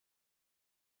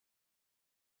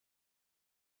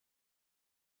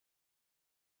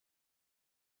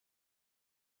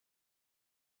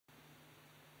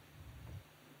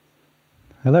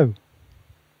Hello.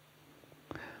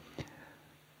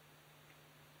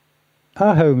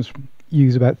 Our homes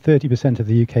use about 30% of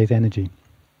the UK's energy,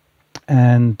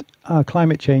 and our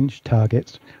climate change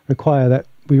targets require that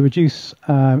we reduce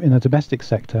in the domestic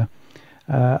sector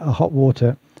our hot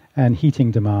water and heating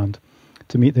demand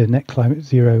to meet the net climate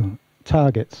zero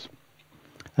targets.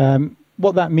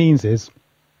 What that means is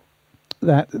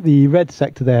that the red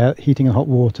sector there, heating and hot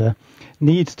water,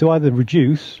 needs to either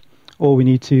reduce or we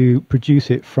need to produce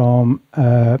it from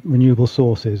renewable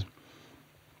sources.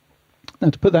 Now,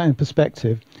 to put that in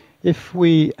perspective, if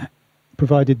we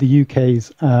provided the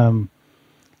UK's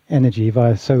energy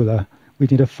via solar,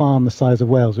 we'd need a farm the size of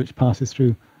Wales, which passes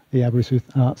through the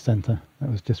Aberystwyth Arts Centre.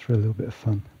 That was just for a little bit of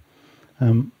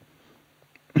fun.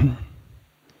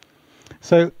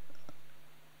 So,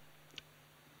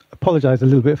 apologise a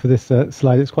little bit for this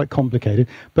slide. It's quite complicated,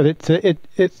 but it's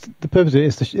the purpose of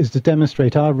it is to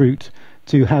demonstrate our route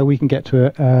to how we can get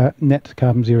to a net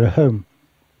carbon zero home.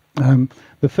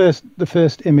 The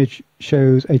first image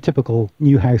shows a typical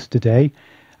new house today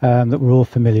that we're all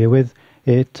familiar with.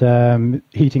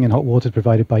 Heating and hot water is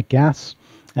provided by gas,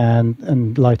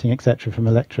 and lighting, etc., from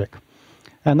electric,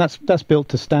 and that's built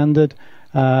to standard.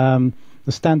 The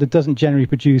standard doesn't generally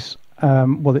produce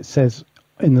what it says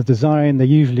in the design. They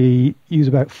usually use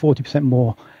about 40%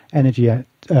 more energy at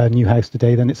a new house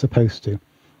today than it's supposed to.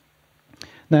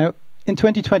 Now, in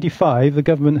 2025, the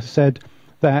government has said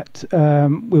that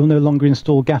we will no longer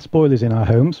install gas boilers in our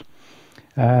homes,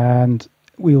 and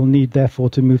we will need,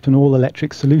 therefore, to move to an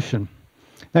all-electric solution.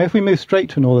 Now, if we move straight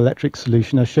to an all-electric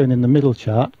solution, as shown in the middle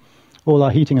chart, all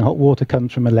our heating and hot water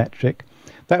comes from electric.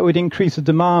 That would increase the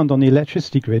demand on the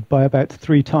electricity grid by about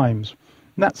 3 times.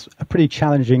 And that's a pretty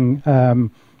challenging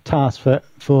task for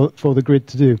the grid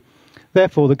to do.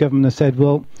 Therefore, the government has said,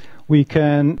 well, we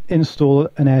can install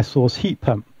an air source heat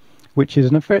pump, which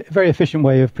is a very efficient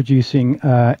way of producing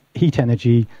heat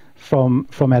energy from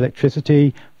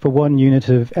electricity. For 1 unit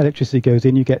of electricity goes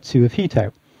in, you get 2 of heat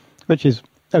out, which is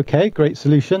okay, great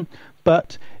solution,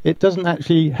 but it doesn't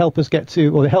actually help us get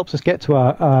to, well, it helps us get to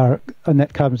our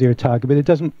net carbon zero target, but it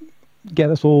doesn't get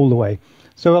us all the way.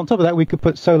 So on top of that, we could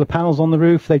put solar panels on the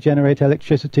roof. They generate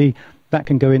electricity that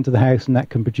can go into the house, and that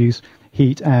can produce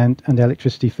heat and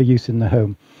electricity for use in the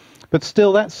home. But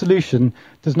still, that solution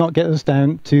does not get us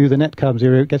down to the net carbon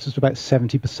zero. It gets us to about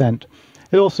 70%.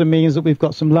 It also means that we've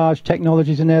got some large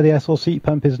technologies in there. The air source heat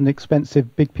pump is an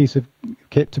expensive, big piece of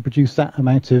kit to produce that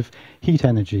amount of heat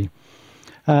energy.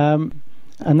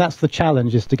 And that's the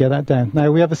challenge, is to get that down.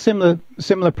 Now, we have a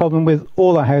similar problem with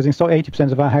all our housing stock.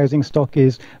 80% of our housing stock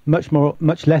is much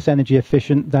less energy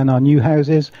efficient than our new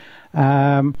houses.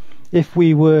 If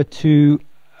we were to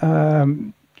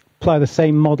apply the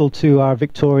same model to our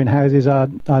Victorian houses, our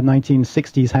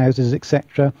 1960s houses,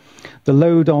 etc., the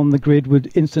load on the grid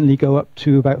would instantly go up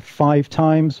to about 5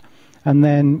 times. And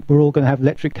then we're all going to have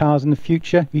electric cars in the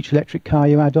future. Each electric car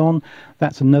you add on,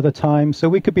 that's another time. So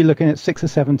we could be looking at 6 or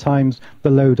 7 times the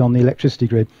load on the electricity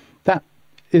grid. That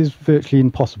is virtually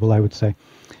impossible, I would say.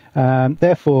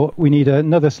 Therefore, we need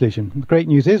another solution. The great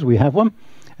news is we have one.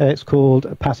 It's called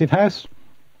a Passivhaus.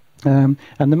 And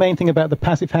the main thing about the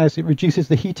Passivhaus, it reduces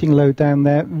the heating load down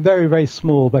there very, very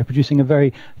small by producing a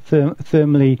very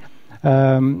thermally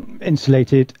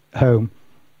insulated home.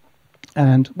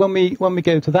 And when we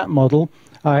go to that model,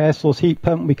 our air source heat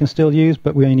pump we can still use,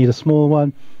 but we only need a small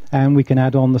one, and we can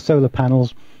add on the solar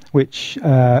panels, which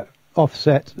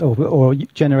offset or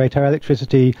generate our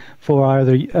electricity for our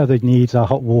other needs, our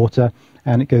hot water,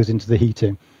 and it goes into the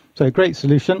heating. So a great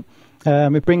solution.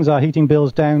 It brings our heating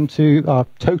bills down to, our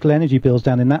total energy bills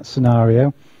down in that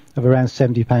scenario, of around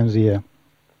 £70 a year.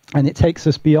 And it takes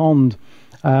us beyond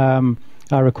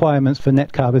our requirements for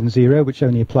net carbon zero, which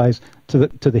only applies to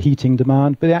the heating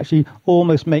demand, but it actually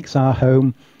almost makes our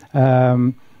home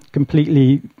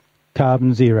completely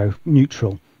carbon zero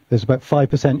neutral. There's about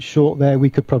 5% short there. We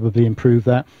could probably improve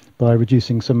that by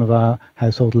reducing some of our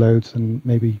household loads and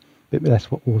maybe a bit less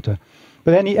hot water.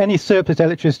 But any surplus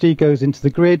electricity goes into the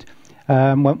grid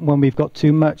when we've got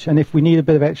too much, and if we need a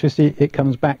bit of electricity, it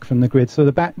comes back from the grid. So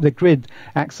the grid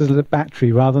acts as a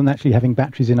battery rather than actually having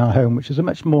batteries in our home, which is a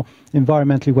much more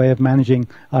environmentally way of managing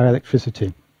our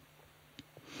electricity.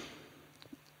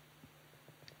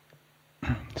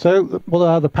 So what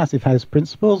are the Passivhaus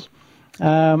principles?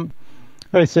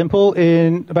 Very simple.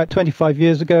 In about 25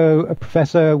 years ago, a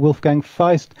professor, Wolfgang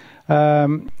Feist,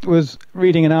 was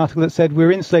reading an article that said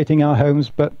we're insulating our homes,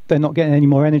 but they're not getting any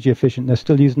more energy efficient. They're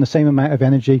still using the same amount of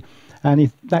energy,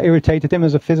 and that irritated him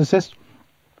as a physicist.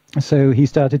 So he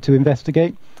started to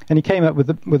investigate, and he came up with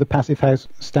the Passivhaus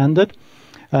standard.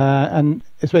 And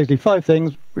it's basically 5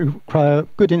 things. We require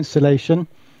good insulation,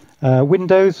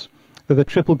 windows that are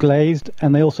triple glazed,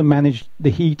 and they also manage the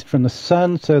heat from the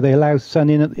sun, so they allow sun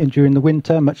in during the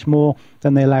winter much more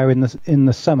than they allow in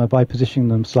the summer by positioning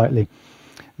them slightly.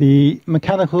 The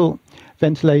mechanical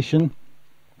ventilation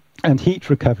and heat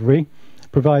recovery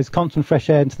provides constant fresh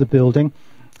air into the building,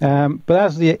 but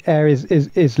as the air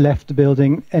is left the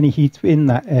building, any heat in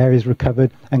that air is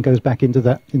recovered and goes back into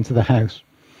the house.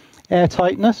 Air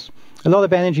tightness. A lot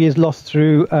of energy is lost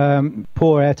through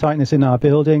poor air tightness in our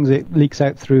buildings. It leaks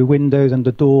out through windows and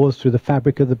the doors, through the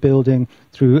fabric of the building,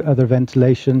 through other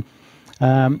ventilation.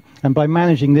 And by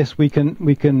managing this, we can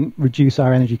reduce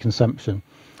our energy consumption.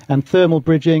 And thermal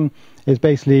bridging is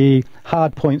basically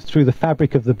hard points through the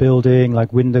fabric of the building,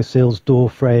 like window sills, door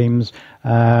frames,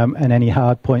 and any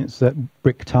hard points that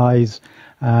brick ties,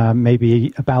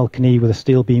 maybe a balcony with a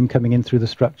steel beam coming in through the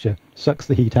structure, sucks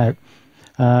the heat out.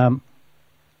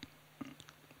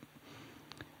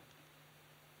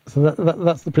 So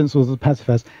that's the principles of the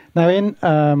Passivhaus.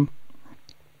 Now,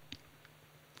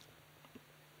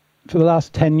 for the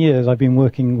last 10 years, I've been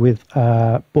working with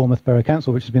Bournemouth Borough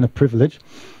Council, which has been a privilege.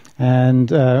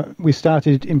 And we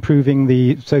started improving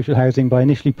the social housing by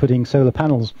initially putting solar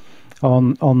panels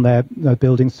on their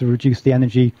buildings to reduce the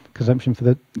energy consumption for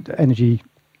the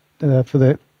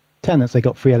tenants. They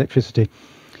got free electricity.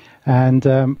 And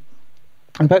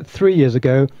about 3 years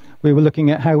ago, we were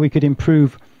looking at how we could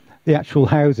improve the actual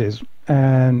houses,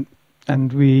 and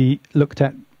we looked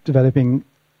at developing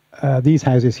these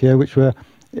houses here, which were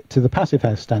to the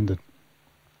Passivhaus standard.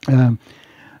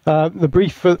 The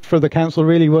brief for the council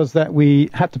really was that we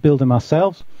had to build them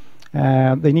ourselves.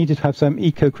 They needed to have some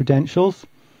eco-credentials.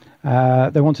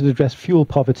 They wanted to address fuel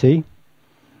poverty,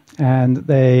 and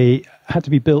they had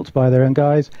to be built by their own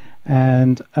guys,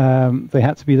 and they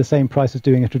had to be the same price as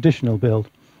doing a traditional build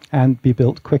and be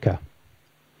built quicker.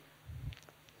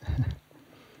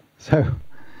 So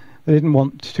they didn't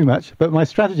want too much, but my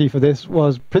strategy for this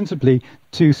was principally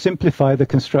to simplify the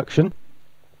construction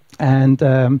and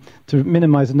to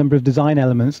minimize the number of design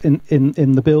elements in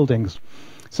the buildings.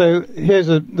 So here's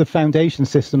the foundation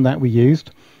system that we used.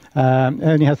 It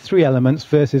only has 3 elements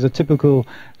versus a typical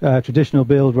traditional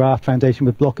build raft foundation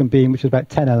with block and beam, which is about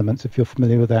 10 elements, if you're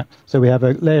familiar with that. So we have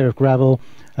a layer of gravel,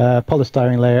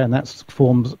 polystyrene layer, and that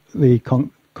forms the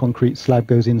concrete slab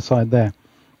goes inside there.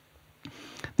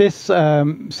 This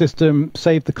system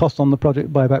saved the cost on the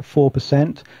project by about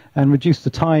 4% and reduced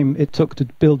the time it took to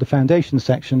build the foundation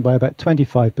section by about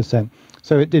 25%.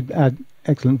 So it did add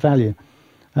excellent value.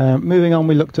 Moving on,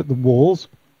 we looked at the walls.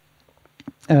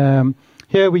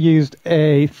 Here we used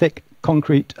a thick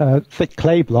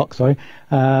clay block,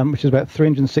 which is about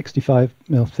 365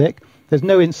 mil thick. There's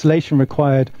no insulation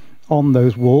required on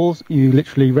those walls. You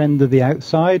literally render the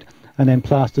outside and then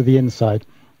plaster the inside.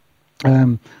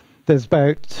 There's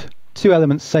about 2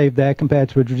 elements saved there compared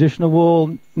to a traditional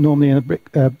wall. Normally in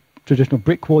a traditional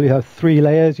brick wall you have 3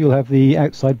 layers. You'll have the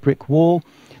outside brick wall,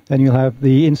 then you'll have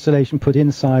the insulation put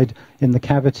inside in the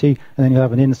cavity, and then you'll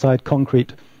have an inside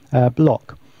concrete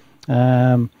block.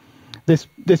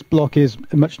 This block is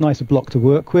a much nicer block to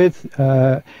work with.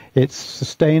 It's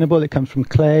sustainable, it comes from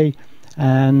clay,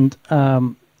 and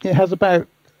it has about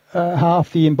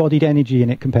half the embodied energy in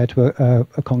it compared to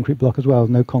a concrete block as well,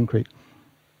 no concrete.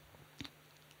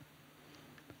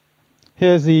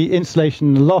 Here's the insulation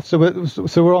in the loft. So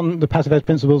we're on the Passivhaus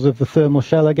principles of the thermal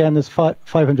shell again. There's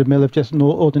 500 mil of just an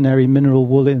ordinary mineral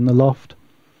wool in the loft.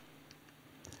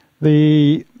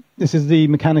 This is the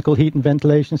mechanical heat and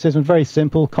ventilation system. Very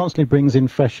simple, constantly brings in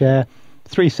fresh air.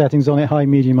 3 settings on it, high,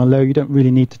 medium or low. You don't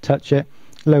really need to touch it.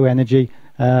 Low energy,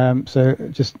 so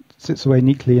it just sits away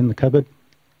neatly in the cupboard.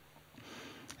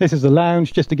 This is the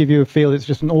lounge, just to give you a feel. It's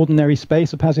just an ordinary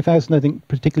space, a Passivhaus, nothing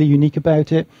particularly unique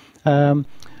about it.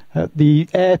 The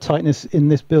air tightness in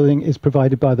this building is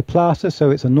provided by the plaster, so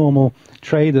it's a normal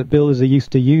tray that builders are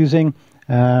used to using.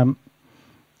 And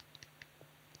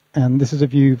this is a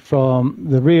view from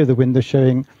the rear of the window,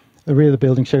 showing the rear of the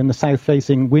building, showing the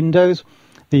south-facing windows,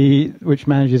 which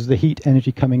manages the heat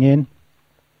energy coming in.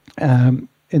 In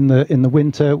the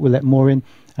winter, we'll let more in,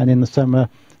 and in the summer,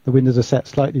 the windows are set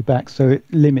slightly back, so it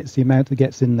limits the amount that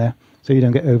gets in there, so you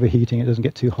don't get overheating. It doesn't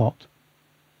get too hot.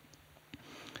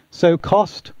 So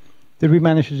cost. Did we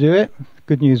manage to do it?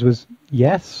 Good news was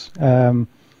yes.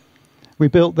 We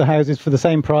built the houses for the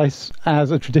same price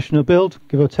as a traditional build,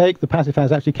 give or take. The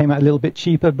Passivhaus actually came out a little bit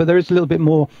cheaper, but there is a little bit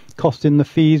more cost in the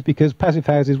fees because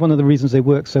Passivhaus, one of the reasons they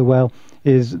work so well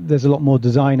is there's a lot more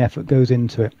design effort goes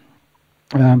into it.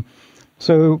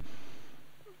 So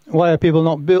why are people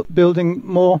not building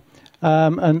more?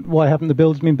 And why haven't the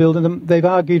builders been building them? They've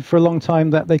argued for a long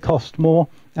time that they cost more,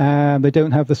 they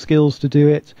don't have the skills to do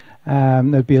it,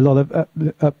 there'd be a lot of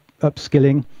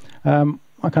upskilling.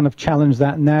 I kind of challenge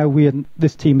that now.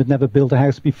 This team had never built a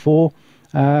house before.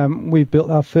 We've built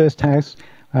our first house,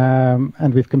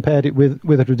 and we've compared it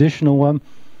with a traditional one,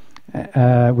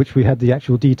 which we had the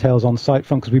actual details on site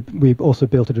from, because we also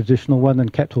built a traditional one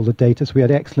and kept all the data, so we had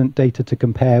excellent data to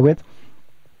compare with.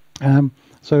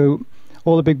 So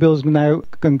all the big builders now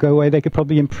can go away. They could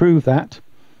probably improve that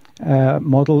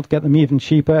model to get them even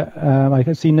cheaper. I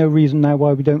can see no reason now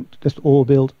why we don't just all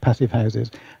build passive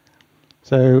houses.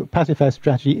 So passive house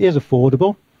strategy is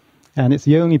affordable, and it's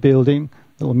the only building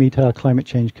that will meet our climate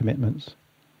change commitments.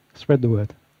 Spread the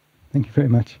word. Thank you very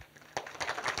much.